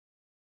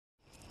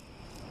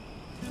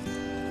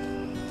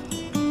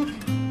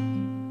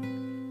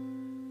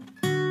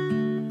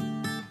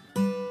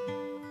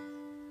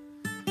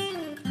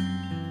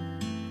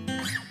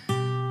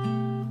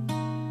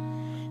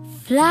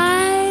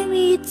Fly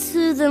me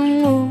to the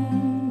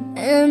moon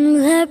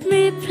and let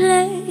me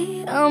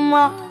play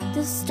among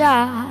the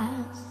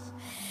stars.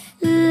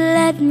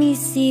 Let me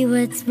see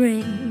what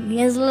spring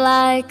is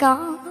like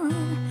on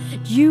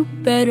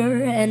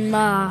Jupiter and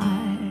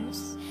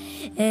Mars.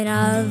 In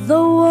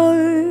other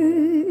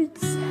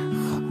words,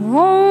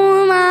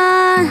 hold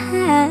my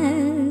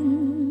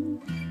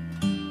hand.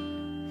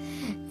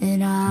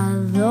 In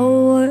other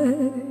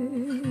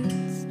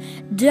words,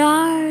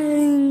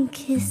 darling,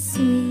 kiss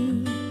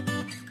me.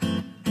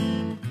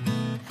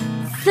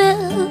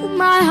 Fill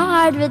my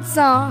heart with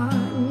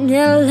song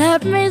and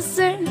let me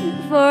sing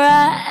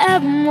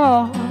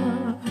forevermore.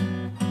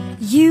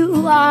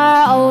 You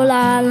are all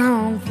I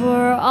long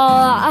for,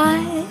 all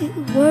I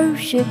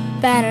worship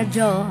and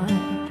adore.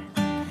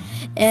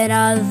 In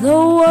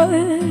other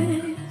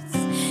words,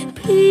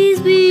 please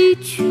be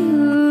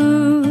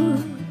true.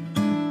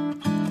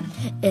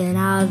 In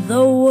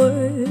other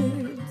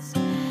words,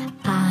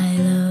 I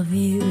love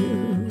you.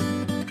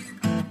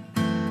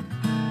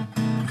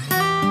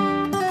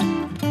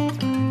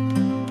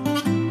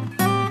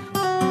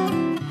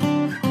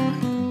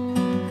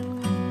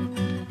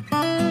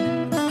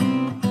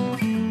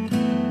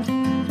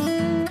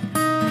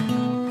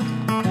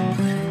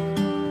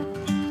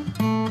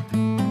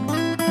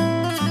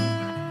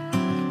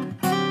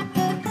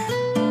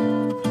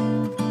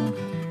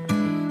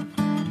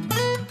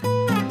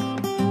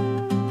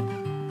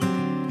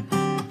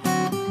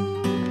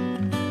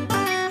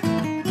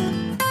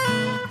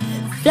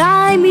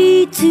 Fly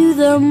me to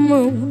the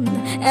moon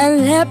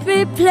and let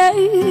me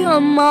play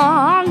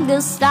among the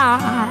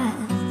stars.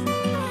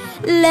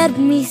 Let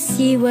me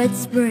see what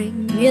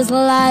spring is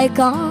like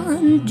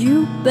on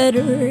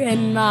Jupiter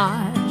and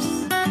Mars.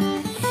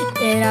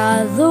 In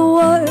other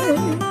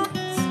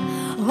words,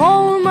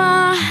 hold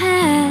my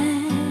hand.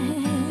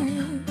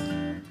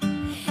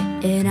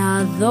 In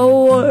other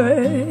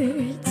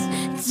words,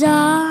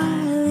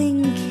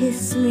 darling,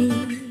 kiss me.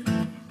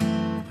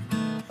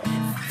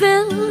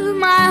 Fill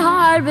my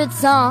heart with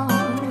song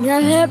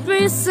and let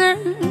me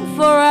sing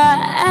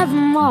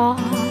forevermore.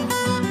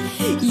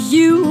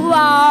 You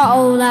are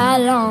all I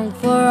long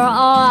for,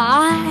 all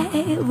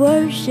I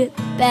worship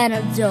and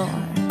adore.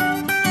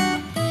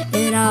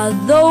 In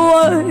other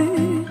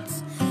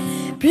words,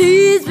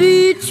 please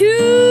be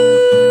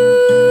true.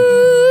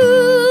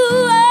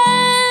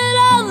 In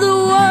other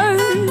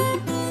words,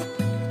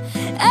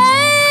 in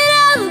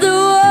other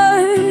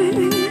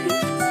words,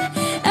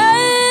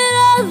 in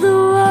other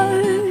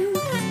words,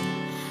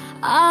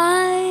 I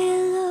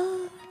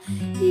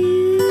love you.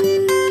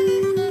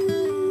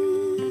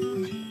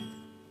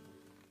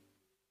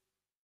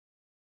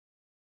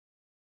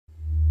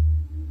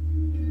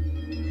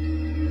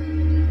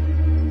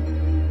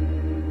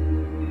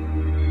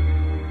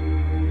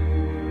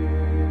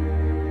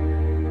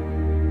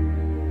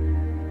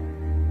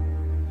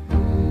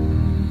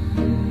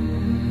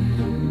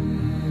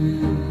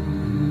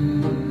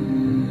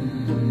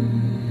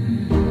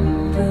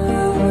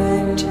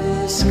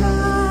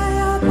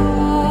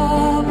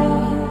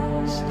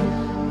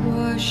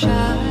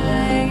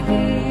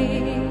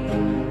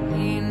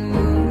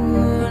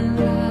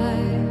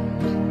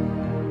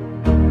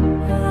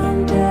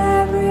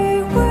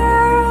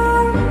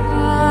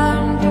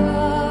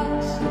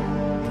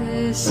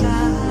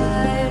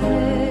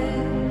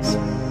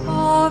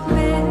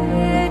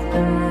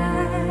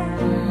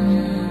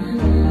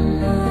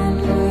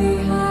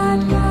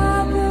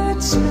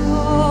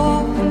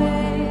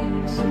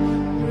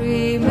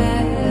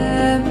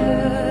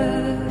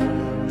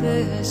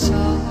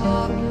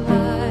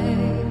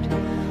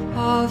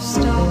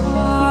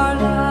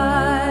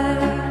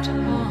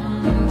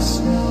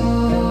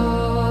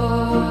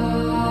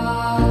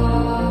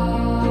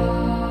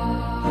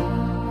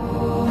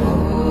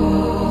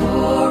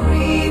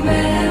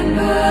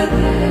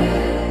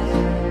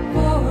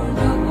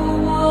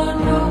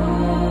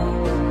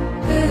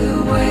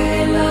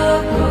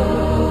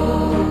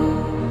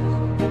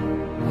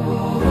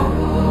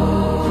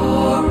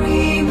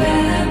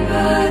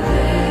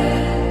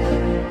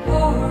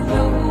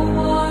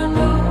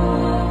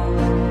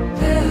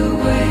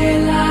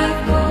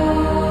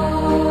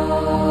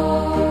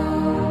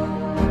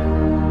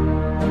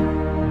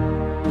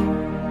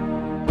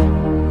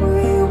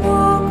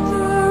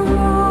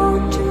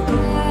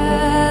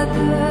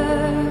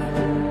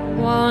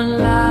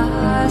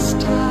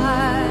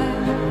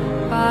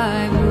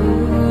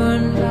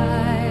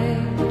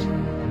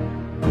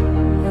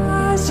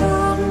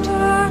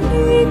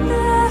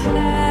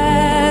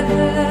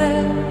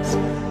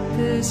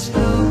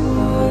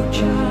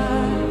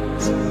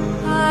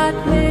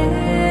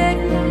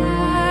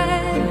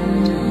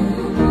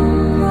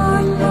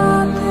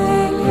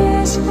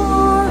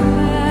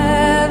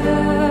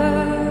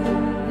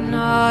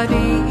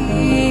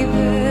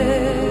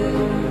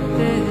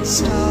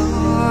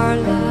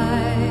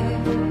 Starlight,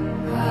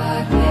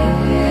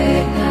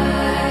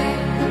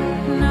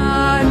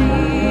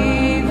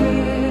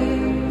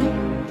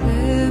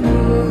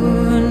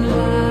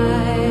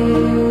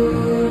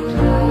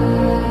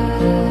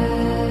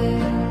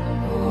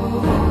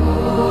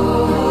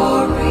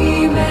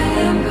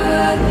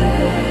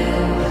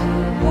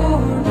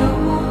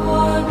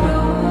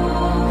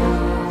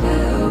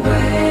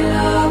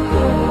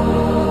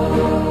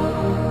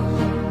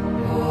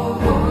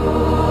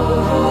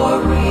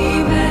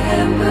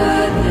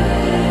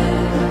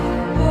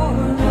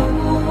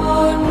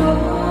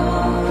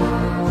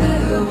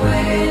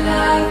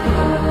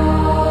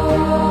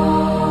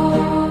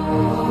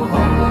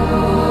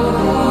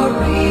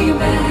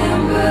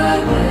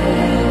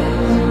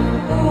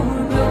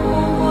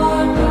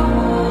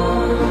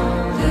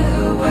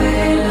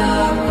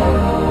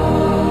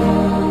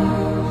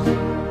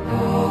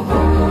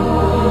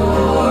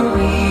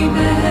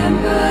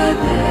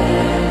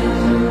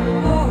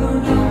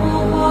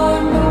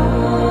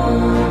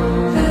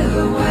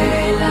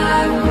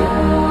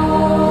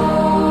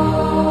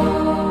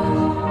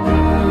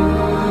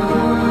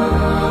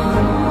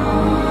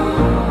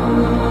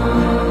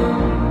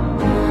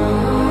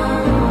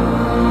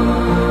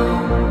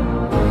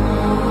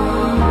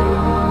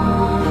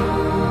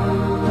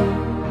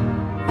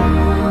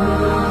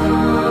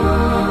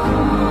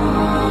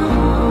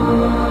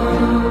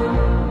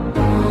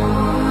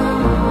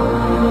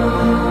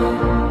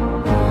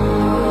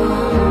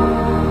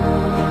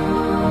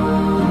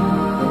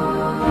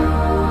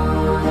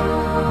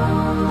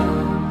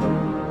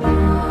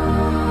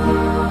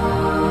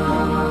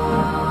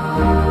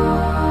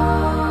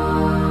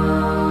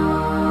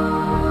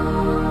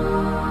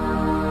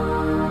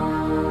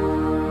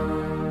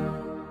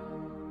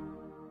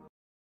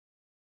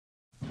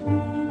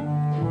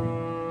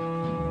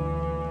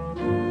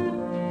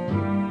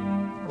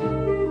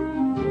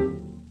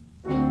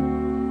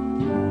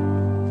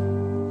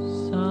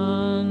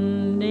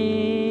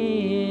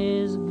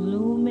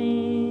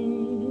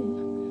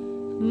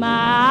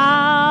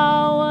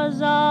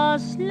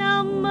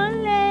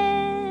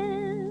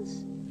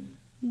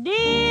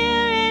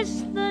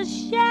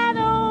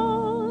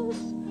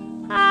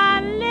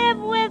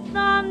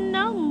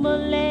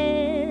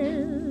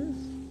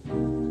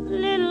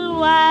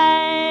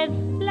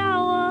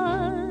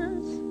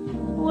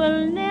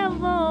 will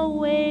never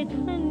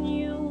awaken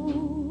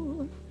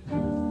you,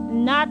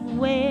 not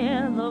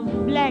where the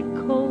black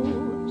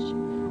coach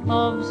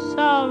of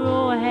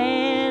sorrow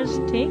has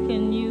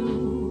taken you.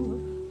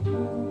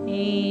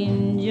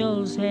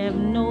 Angels have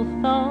no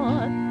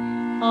thought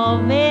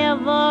of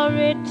ever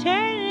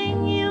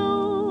returning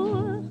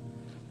you.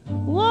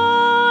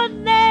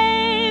 Would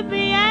they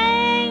be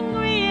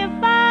angry if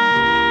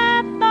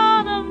I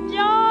thought of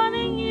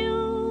joining you?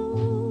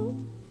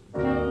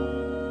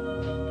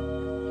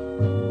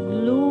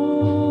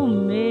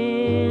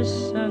 Gloomy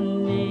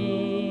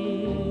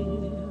Sunday,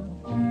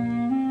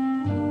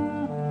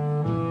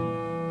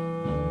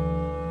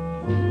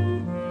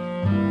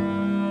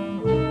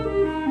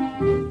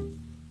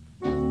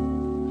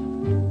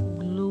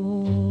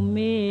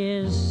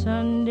 gloomy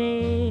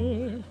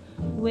Sunday,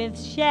 with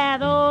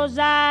shadows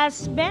I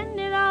spend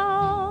it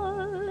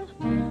all.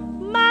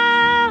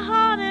 My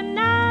heart and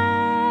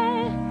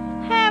I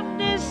have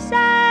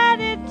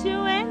decided to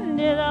end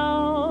it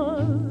all.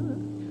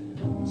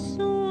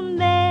 Soon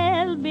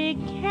there'll be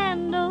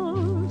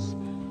candles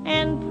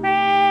and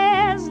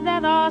prayers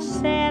that are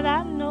said,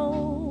 I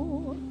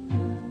know.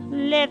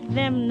 Let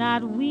them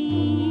not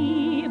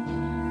weep,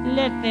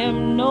 let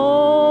them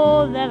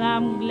know that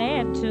I'm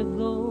glad to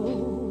go.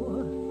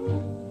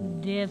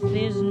 Death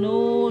is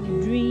no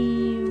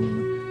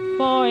dream,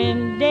 for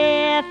in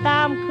death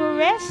I'm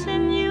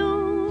caressing you.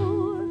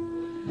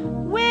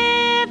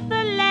 With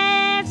the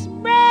last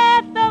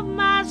breath of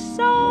my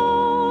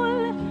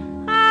soul,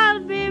 I'll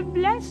be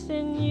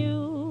blessing you.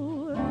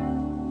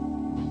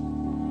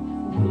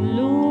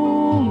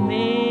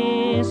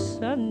 Gloomy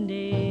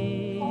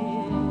Sunday,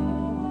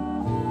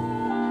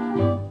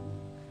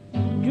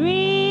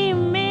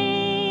 dreaming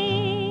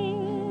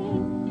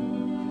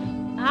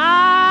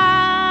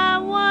I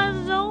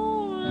was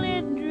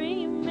only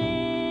dreaming.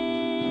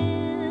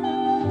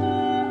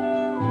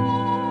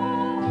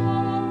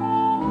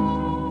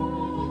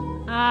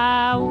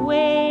 I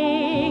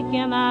wake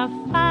and I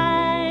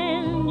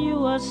find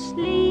you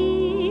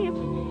asleep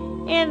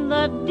in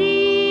the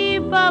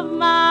deep of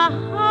my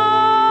heart.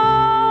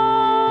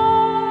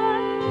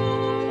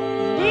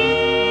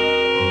 Dear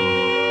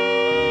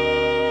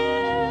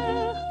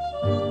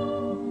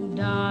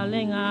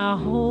darling, I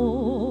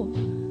hope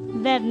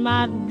that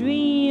my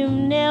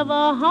dream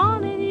never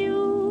haunted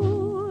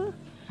you.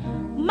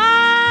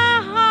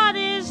 My heart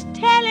is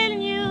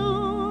telling you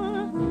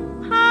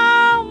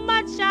how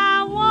much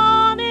I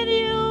wanted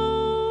you.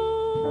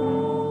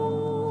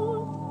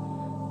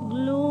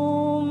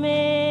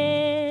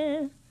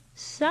 Gloomy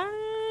Sunday.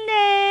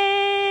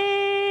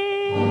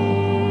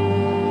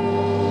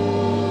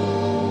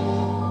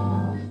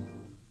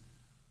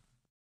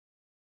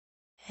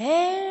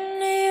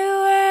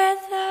 Anywhere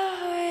the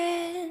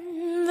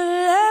wind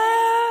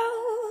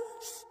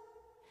blows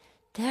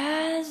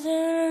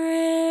doesn't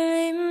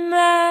really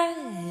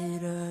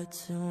matter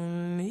to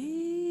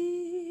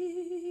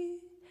me,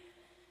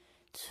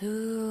 to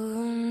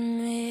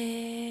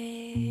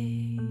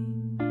me.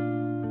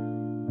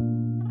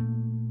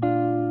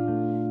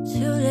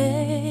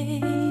 Today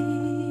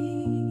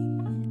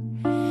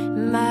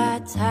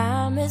my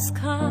time has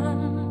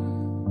come,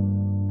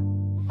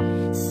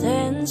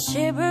 send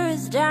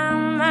shivers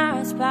down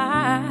my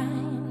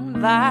spine,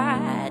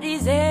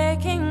 body's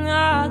aching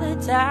all the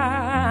time.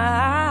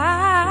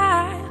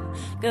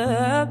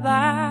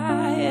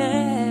 Goodbye,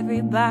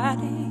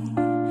 everybody,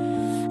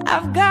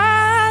 I've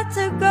got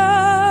to go.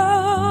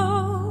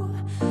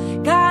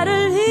 Gotta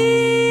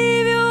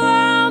leave you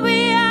all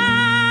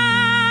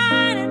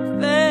behind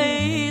and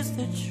face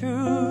the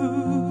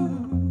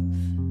truth.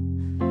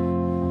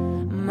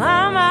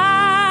 Mama,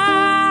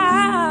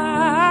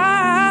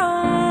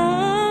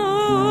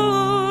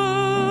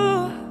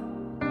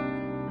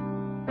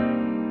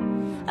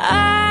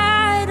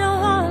 I don't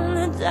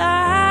wanna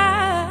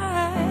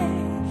die.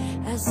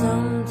 I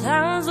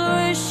sometimes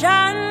wish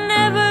I'd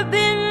never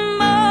been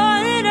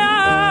born at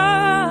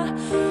all.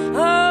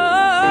 Oh,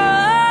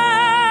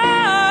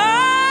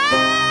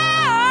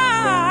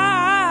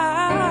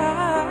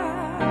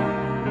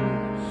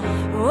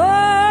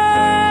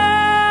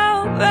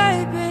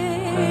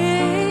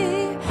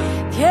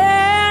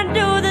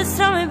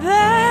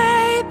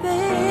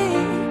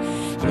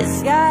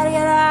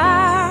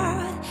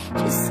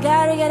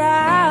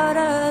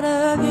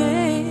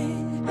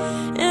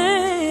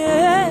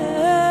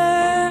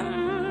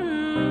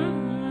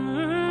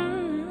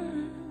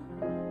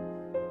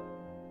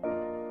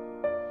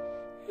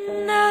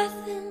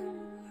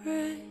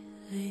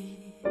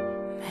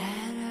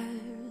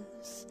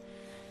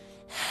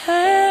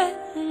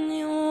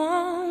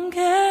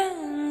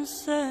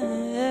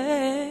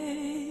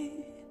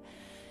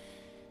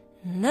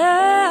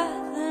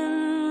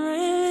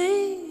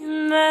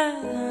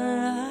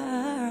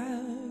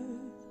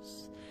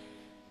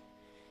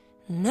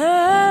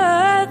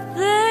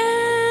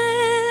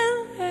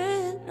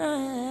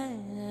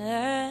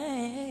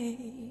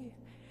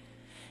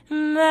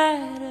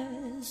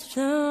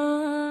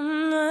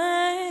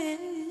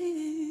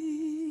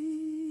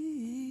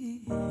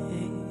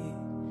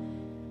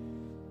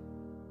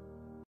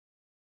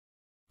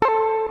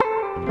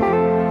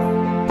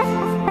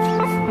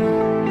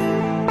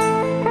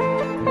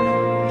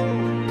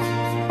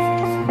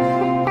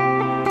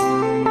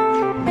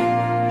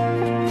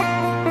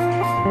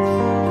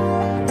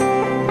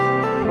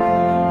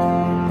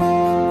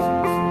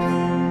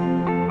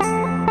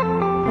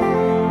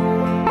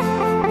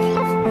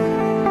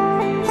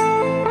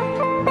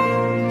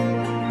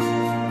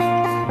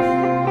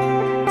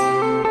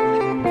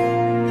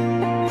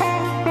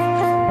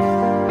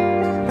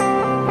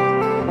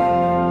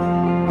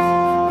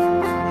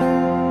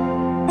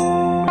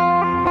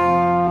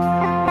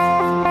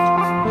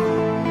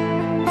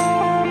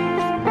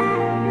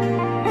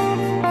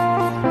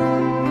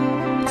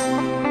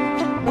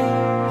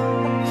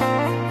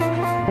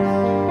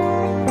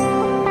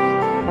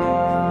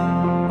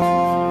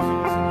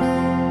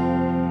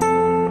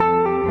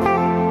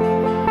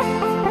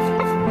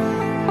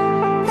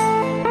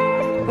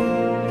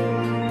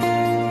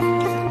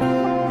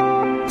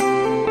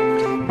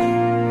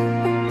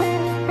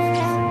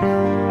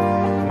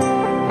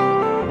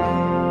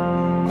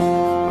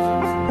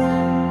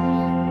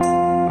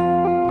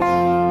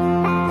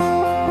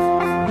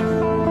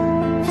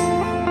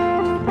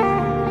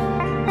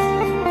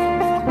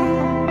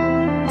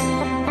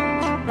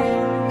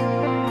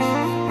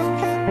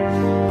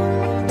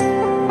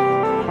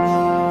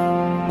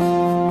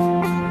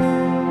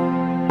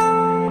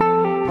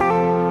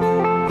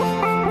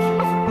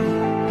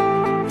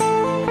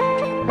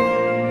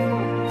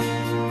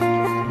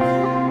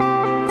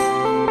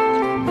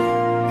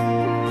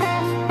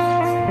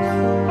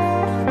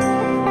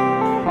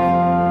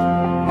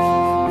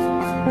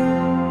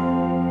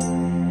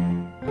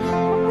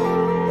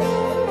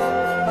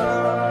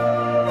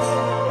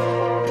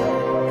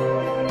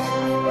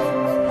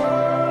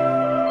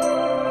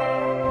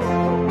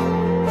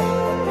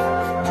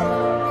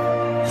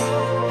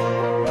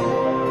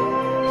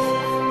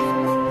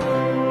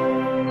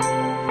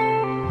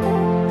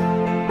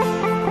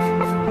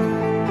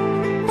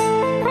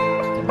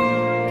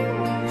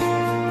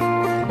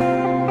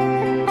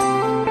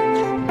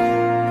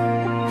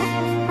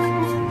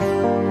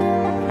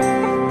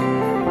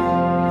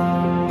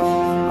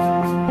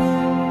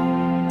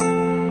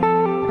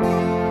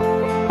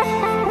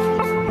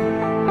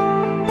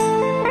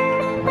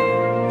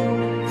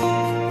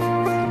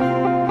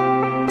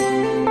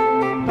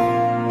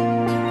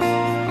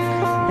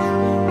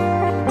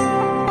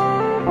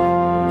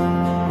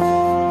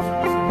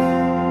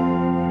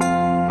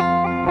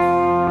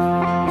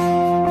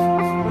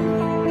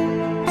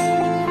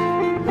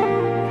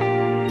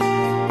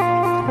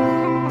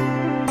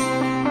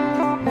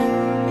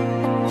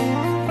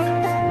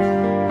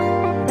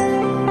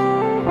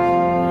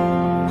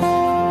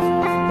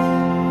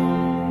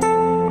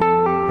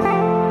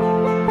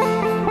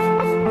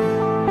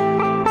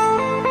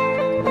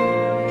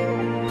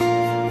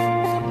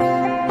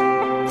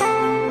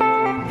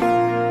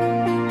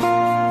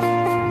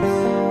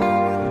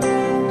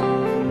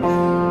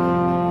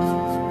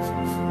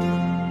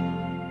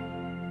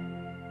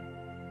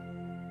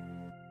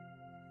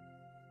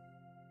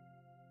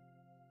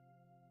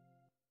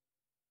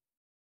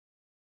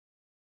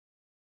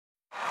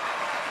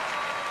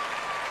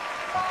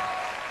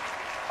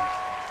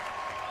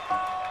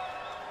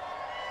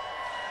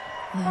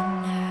 When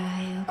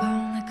are you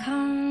gonna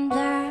come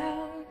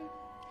down?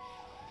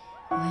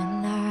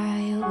 When are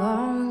you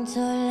going to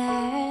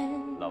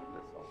land? Love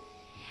this song.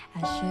 I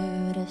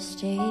should have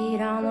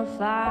stayed on the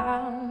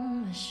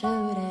farm. I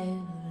should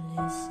have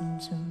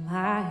listened to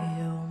my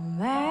old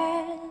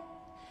man.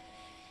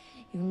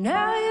 You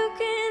know you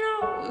can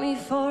hold me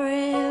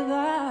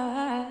forever.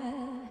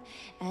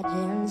 I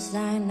didn't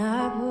sign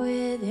up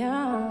with you.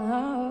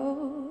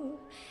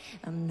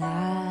 I'm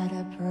not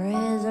a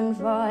present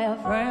for your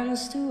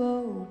friends to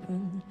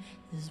open.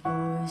 This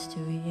boy's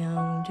too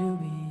young to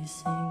be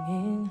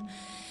singing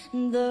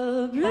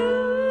the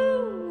blues.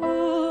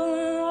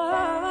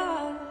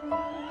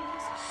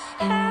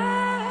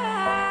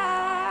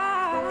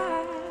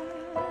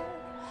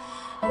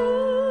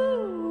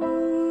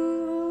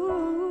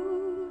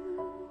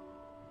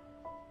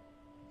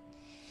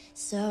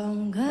 So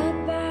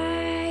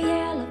goodbye,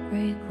 yellow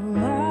brick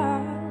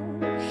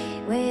road,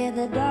 where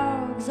the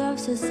dogs of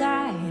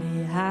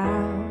society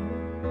howl.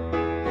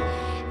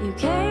 You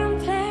can't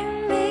play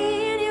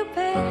me in your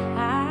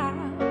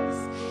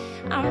penthouse.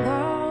 I'm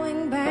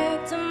going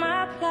back to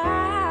my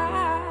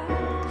plot,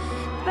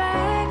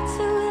 back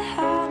to the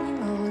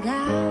howling old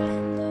owl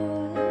in the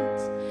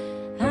woods,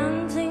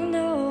 hunting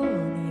the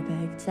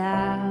woolly-backed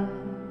owl.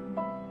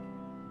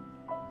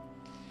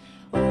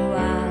 Oh, I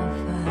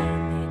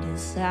finally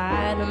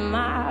decided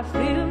my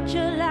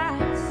future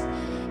lies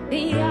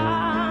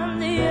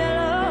beyond the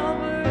yellow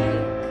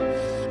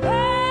brick road.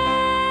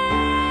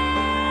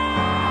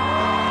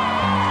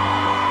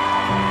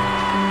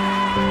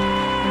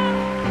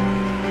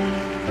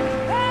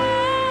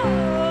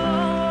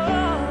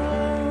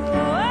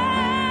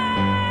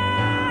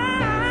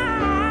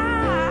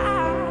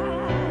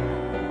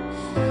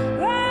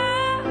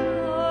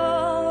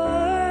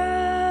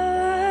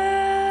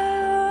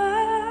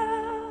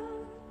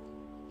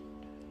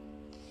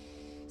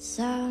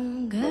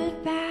 some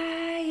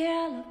goodbye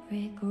yellow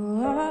brick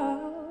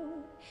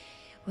road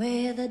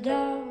where the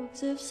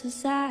dogs of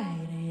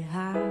society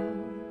howl.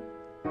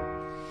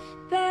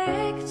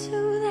 Back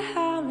to the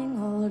howling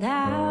old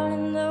owl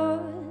in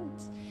the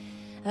woods,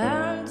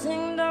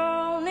 hunting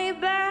only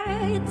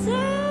by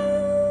day.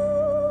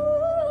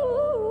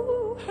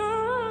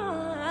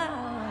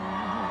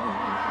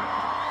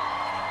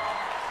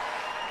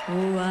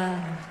 Oh,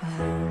 I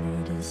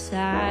finally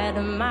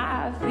decided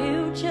my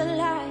future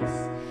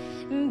lies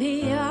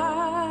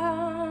beyond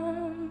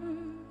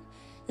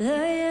the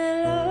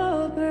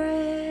yellow brick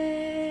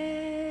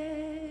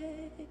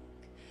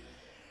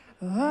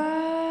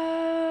road.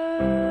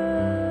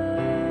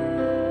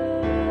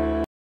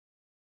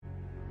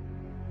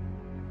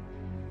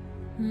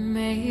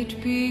 May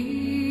it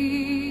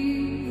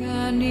be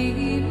an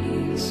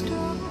evening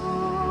star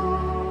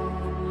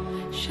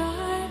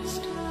shines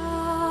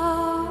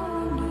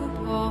down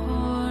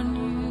upon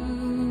you.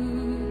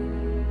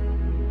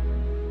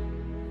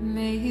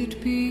 May it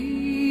be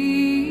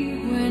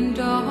when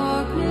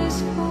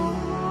darkness falls